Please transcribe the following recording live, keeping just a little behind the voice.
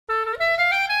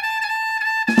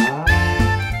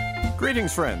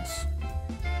Greetings, friends.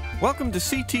 Welcome to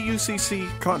CTUCC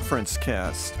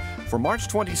ConferenceCast for March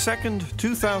 22nd,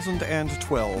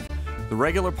 2012, the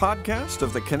regular podcast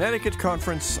of the Connecticut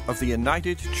Conference of the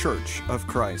United Church of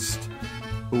Christ.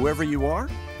 Whoever you are,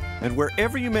 and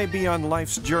wherever you may be on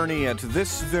life's journey at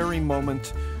this very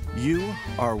moment, you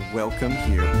are welcome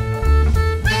here.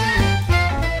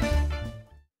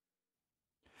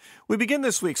 We begin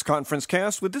this week's conference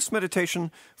cast with this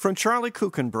meditation from Charlie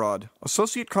Kuchbrod,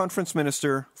 Associate Conference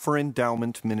Minister for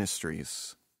Endowment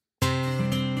Ministries. In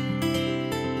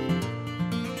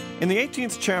the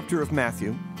 18th chapter of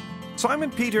Matthew,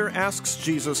 Simon Peter asks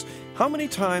Jesus how many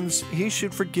times he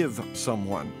should forgive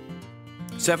someone.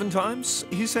 7 times,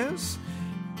 he says.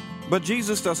 But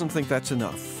Jesus doesn't think that's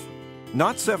enough.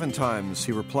 Not 7 times,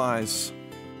 he replies,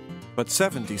 but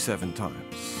 77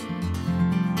 times.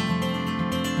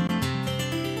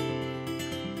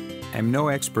 I'm no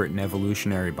expert in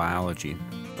evolutionary biology,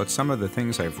 but some of the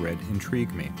things I've read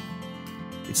intrigue me.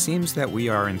 It seems that we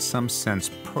are in some sense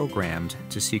programmed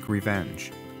to seek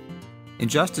revenge.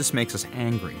 Injustice makes us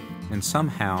angry, and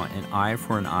somehow an eye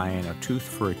for an eye and a tooth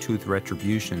for a tooth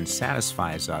retribution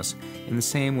satisfies us in the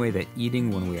same way that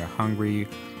eating when we are hungry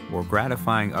or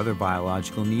gratifying other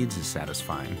biological needs is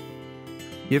satisfying.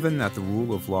 Given that the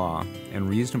rule of law and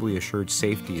reasonably assured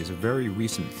safety is a very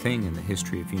recent thing in the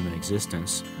history of human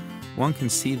existence, one can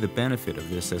see the benefit of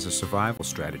this as a survival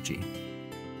strategy.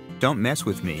 Don't mess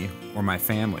with me, or my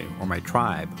family, or my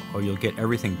tribe, or you'll get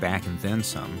everything back and then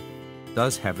some,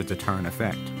 does have a deterrent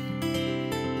effect.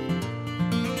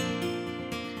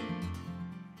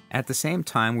 At the same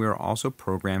time, we are also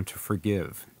programmed to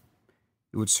forgive.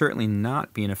 It would certainly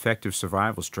not be an effective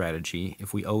survival strategy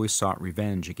if we always sought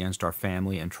revenge against our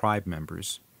family and tribe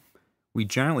members. We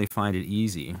generally find it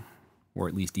easy, or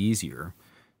at least easier,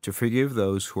 to forgive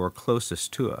those who are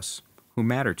closest to us, who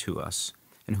matter to us,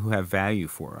 and who have value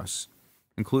for us,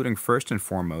 including first and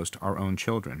foremost our own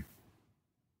children.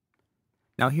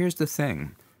 Now here's the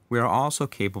thing, we are also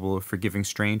capable of forgiving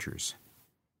strangers.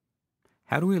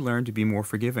 How do we learn to be more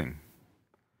forgiving?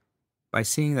 By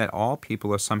seeing that all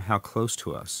people are somehow close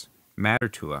to us, matter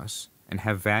to us, and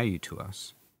have value to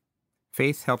us.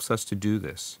 Faith helps us to do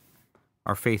this.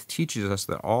 Our faith teaches us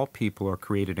that all people are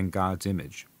created in God's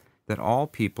image, that all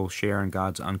people share in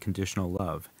God's unconditional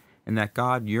love, and that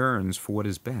God yearns for what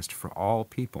is best for all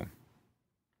people.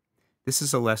 This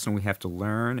is a lesson we have to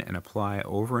learn and apply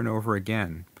over and over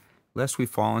again, lest we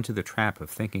fall into the trap of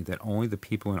thinking that only the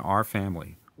people in our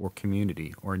family, or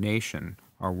community, or nation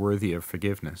are worthy of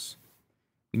forgiveness.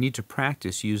 We need to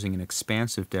practice using an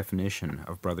expansive definition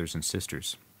of brothers and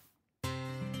sisters.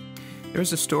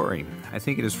 There's a story, I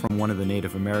think it is from one of the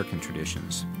Native American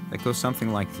traditions, that goes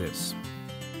something like this.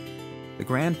 The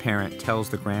grandparent tells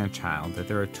the grandchild that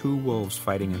there are 2 wolves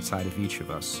fighting inside of each of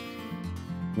us.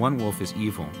 One wolf is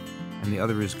evil, and the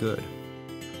other is good.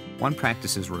 One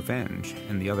practices revenge,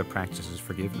 and the other practices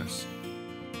forgiveness.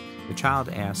 The child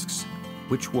asks,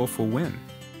 which wolf will win?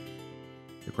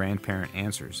 The grandparent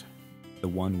answers, the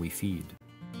one we feed.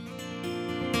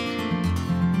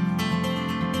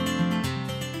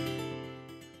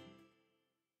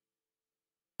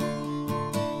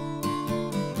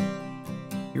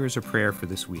 Here is a prayer for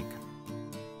this week.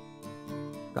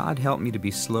 God, help me to be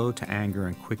slow to anger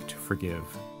and quick to forgive.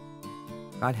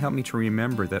 God, help me to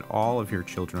remember that all of your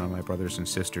children are my brothers and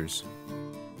sisters.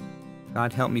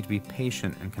 God, help me to be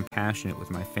patient and compassionate with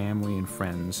my family and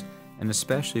friends, and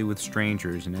especially with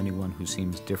strangers and anyone who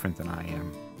seems different than I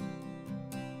am.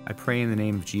 I pray in the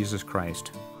name of Jesus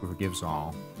Christ, who forgives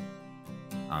all.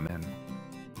 Amen.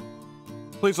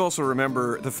 Please also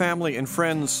remember the family and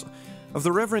friends of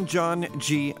the Reverend John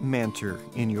G. Manter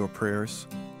in your prayers.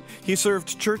 He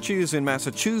served churches in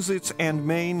Massachusetts and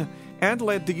Maine and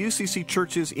led the UCC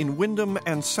churches in Windham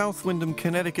and South Windham,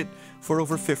 Connecticut for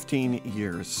over 15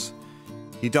 years.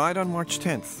 He died on March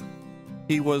 10th.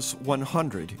 He was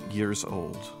 100 years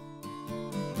old.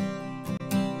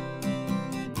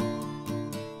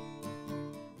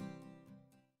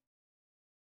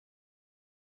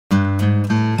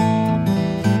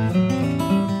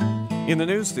 In the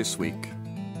news this week,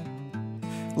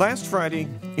 last Friday,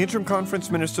 Interim Conference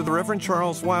Minister the Reverend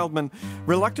Charles Wildman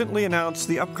reluctantly announced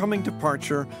the upcoming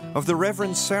departure of the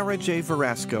Reverend Sarah J.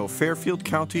 Verasco, Fairfield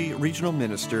County Regional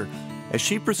Minister, as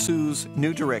she pursues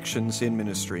new directions in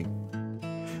ministry.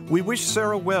 We wish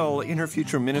Sarah well in her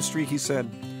future ministry, he said,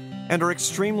 and are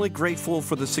extremely grateful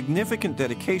for the significant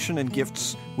dedication and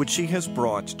gifts which she has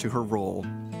brought to her role.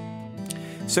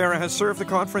 Sarah has served the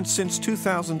conference since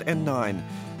 2009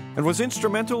 and was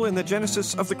instrumental in the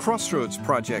genesis of the Crossroads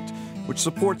Project, which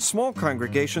supports small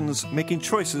congregations making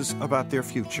choices about their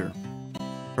future.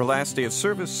 Her last day of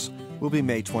service will be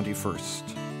May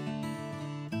 21st.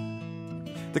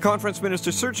 The Conference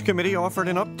Minister Search Committee offered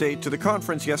an update to the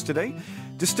conference yesterday,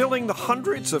 distilling the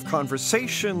hundreds of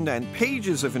conversation and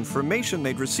pages of information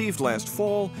they'd received last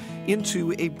fall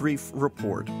into a brief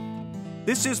report.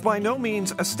 This is by no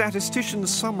means a statistician's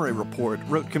summary report,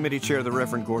 wrote Committee Chair the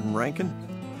Reverend Gordon Rankin.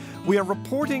 We are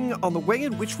reporting on the way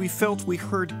in which we felt we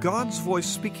heard God's voice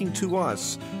speaking to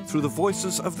us through the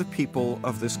voices of the people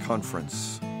of this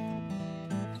conference.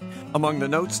 Among the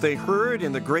notes they heard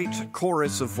in the great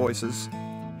chorus of voices,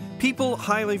 people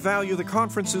highly value the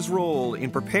conference's role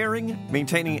in preparing,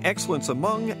 maintaining excellence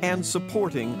among, and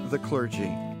supporting the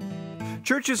clergy.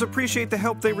 Churches appreciate the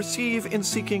help they receive in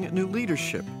seeking new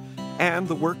leadership and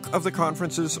the work of the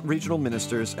conference's regional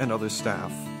ministers and other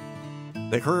staff.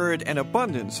 They heard an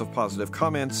abundance of positive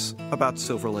comments about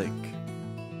Silver Lake.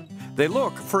 They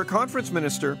look for a conference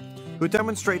minister who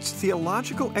demonstrates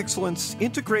theological excellence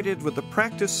integrated with the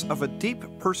practice of a deep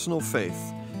personal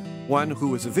faith, one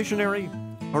who is a visionary,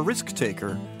 a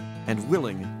risk-taker, and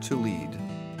willing to lead.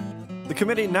 The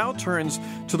committee now turns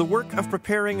to the work of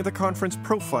preparing the conference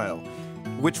profile,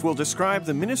 which will describe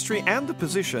the ministry and the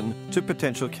position to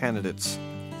potential candidates.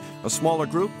 A smaller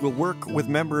group will work with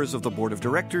members of the board of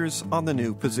directors on the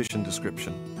new position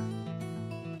description.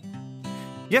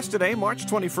 Yesterday, March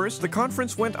 21st, the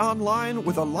conference went online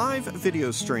with a live video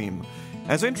stream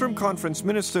as Interim Conference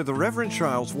Minister the Reverend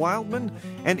Charles Wildman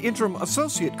and Interim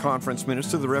Associate Conference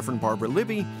Minister the Reverend Barbara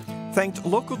Libby thanked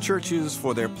local churches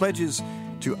for their pledges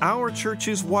to our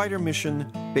church's wider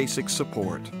mission, basic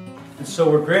support. And so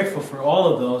we're grateful for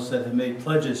all of those that have made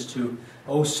pledges to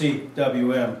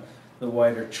OCWM, the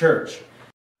wider church.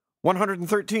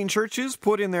 113 churches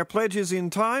put in their pledges in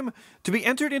time to be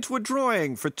entered into a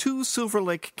drawing for 2 Silver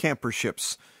Lake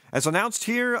camperships, as announced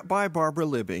here by Barbara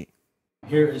Libby.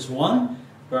 Here is one.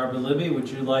 Barbara Libby, would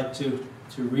you like to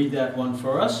read that one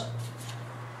for us?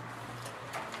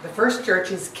 The first church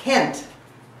is Kent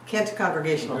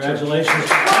Congregational Congratulations. Church.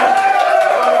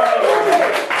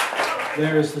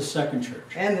 There is the second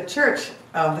church. And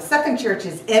the second church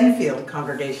is Enfield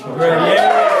Congregational Church.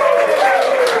 Yay.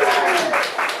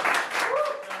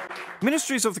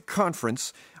 Ministries of the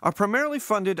conference are primarily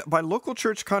funded by local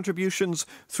church contributions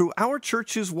through our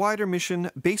church's wider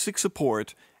mission, basic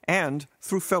support, and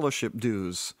through fellowship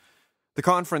dues. The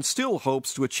conference still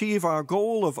hopes to achieve our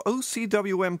goal of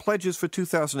OCWM pledges for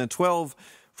 2012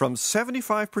 from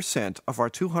 75% of our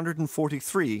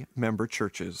 243 member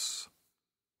churches.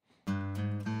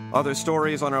 Other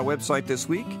stories on our website this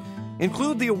week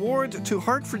include the award to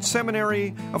Hartford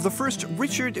Seminary of the first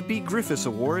Richard B. Griffiths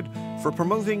Award for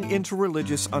promoting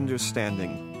interreligious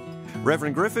understanding.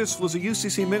 Reverend Griffiths was a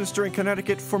UCC minister in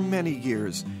Connecticut for many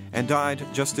years and died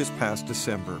just this past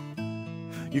December.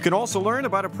 You can also learn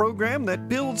about a program that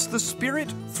builds the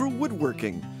spirit through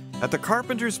woodworking at the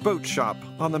Carpenter's Boat Shop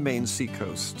on the Maine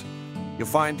seacoast. You'll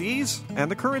find these and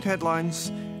the current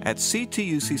headlines at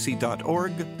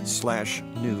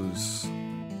ctucc.org/news.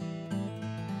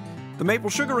 The Maple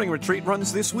Sugaring Retreat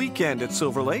runs this weekend at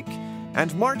Silver Lake,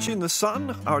 and March in the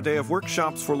Sun, our day of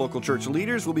workshops for local church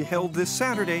leaders, will be held this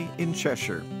Saturday in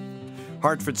Cheshire.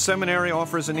 Hartford Seminary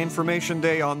offers an information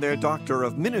day on their Doctor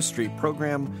of Ministry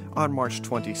program on March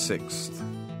 26th.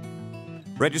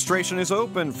 Registration is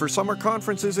open for summer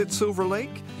conferences at Silver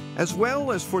Lake, as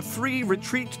well as for 3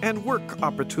 retreat and work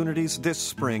opportunities this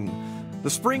spring.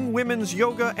 The Spring Women's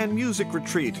Yoga and Music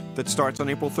Retreat that starts on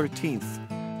April 13th.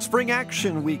 Spring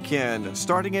Action Weekend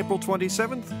starting April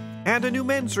 27th, and a new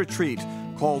men's retreat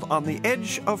called On the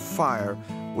Edge of Fire,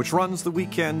 which runs the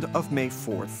weekend of May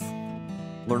 4th.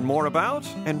 Learn more about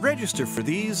and register for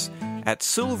these at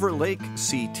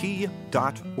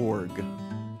silverlakect.org.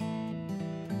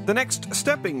 The next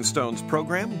Stepping Stones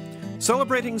program,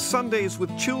 Celebrating Sundays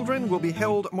with Children, will be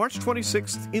held March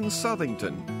 26th in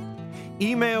Southington.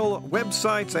 Email,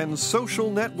 websites, and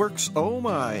social networks, oh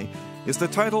my, is the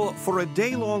title for a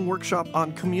day-long workshop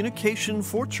on communication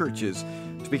for churches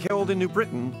to be held in New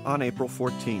Britain on April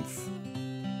 14th.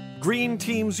 Green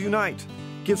Teams Unite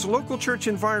gives local church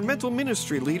environmental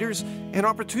ministry leaders an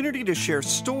opportunity to share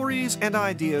stories and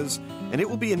ideas, and it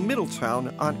will be in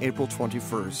Middletown on April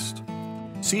 21st.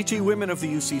 CT Women of the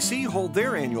UCC hold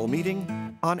their annual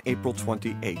meeting on April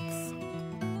 28th.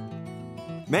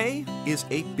 May is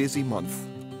a busy month.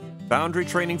 Boundary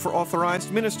training for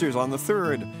authorized ministers on the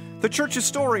 3rd, the Church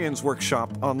Historians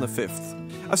Workshop on the 5th,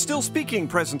 a still speaking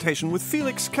presentation with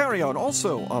Felix Carrion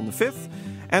also on the 5th,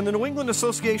 and the New England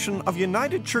Association of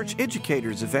United Church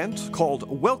Educators event called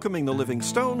Welcoming the Living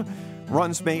Stone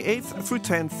runs May 8th through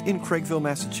 10th in Craigville,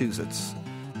 Massachusetts.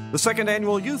 The second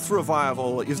annual Youth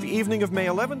Revival is the evening of May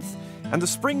 11th, And the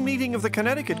spring meeting of the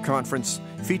Connecticut Conference,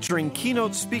 featuring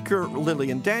keynote speaker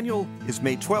Lillian Daniel, is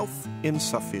May 12th in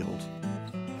Suffield.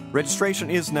 Registration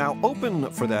is now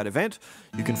open for that event.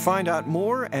 You can find out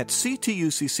more at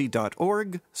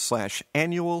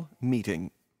ctucc.org/annual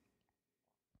meeting.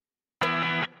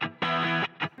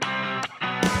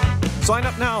 Sign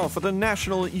up now for the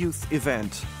National Youth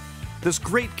Event. This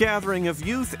great gathering of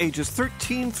youth ages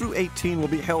 13 through 18 will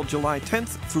be held July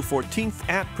 10th through 14th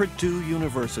at Purdue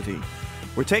University.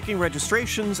 We're taking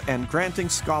registrations and granting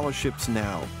scholarships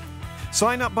now.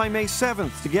 Sign up by May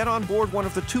 7th to get on board one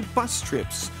of the 2 bus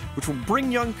trips, which will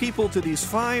bring young people to these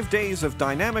 5 days of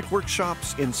dynamic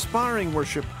workshops, inspiring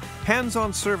worship,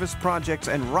 hands-on service projects,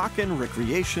 and rockin'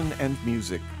 recreation and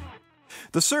music.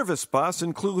 The service bus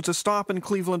includes a stop in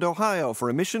Cleveland, Ohio for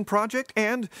a mission project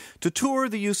and to tour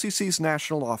the UCC's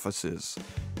national offices.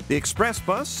 The express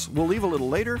bus will leave a little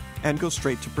later and go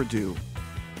straight to Purdue.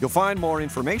 You'll find more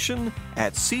information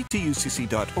at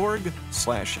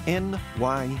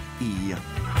ctucc.org/NYE.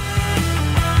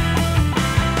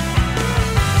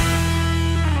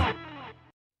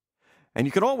 And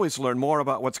you can always learn more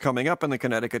about what's coming up in the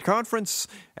Connecticut Conference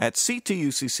at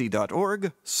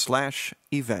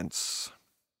ctucc.org/events.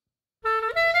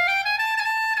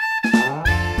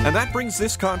 And that brings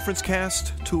this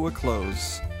ConferenceCast to a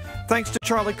close. Thanks to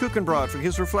Charlie Kuchbrod for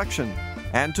his reflection,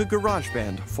 and to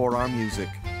GarageBand for our music.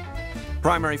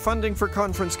 Primary funding for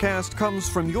ConferenceCast comes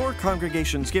from your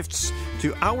congregation's gifts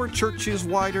to our church's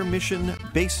wider mission,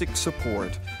 basic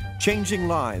support, changing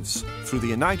lives through the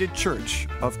United Church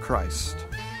of Christ.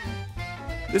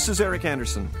 This is Eric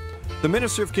Anderson, the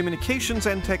Minister of Communications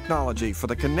and Technology for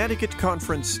the Connecticut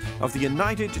Conference of the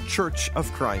United Church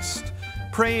of Christ,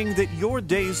 praying that your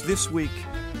days this week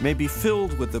may be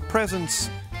filled with the presence,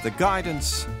 the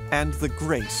guidance, and the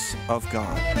grace of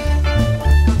God.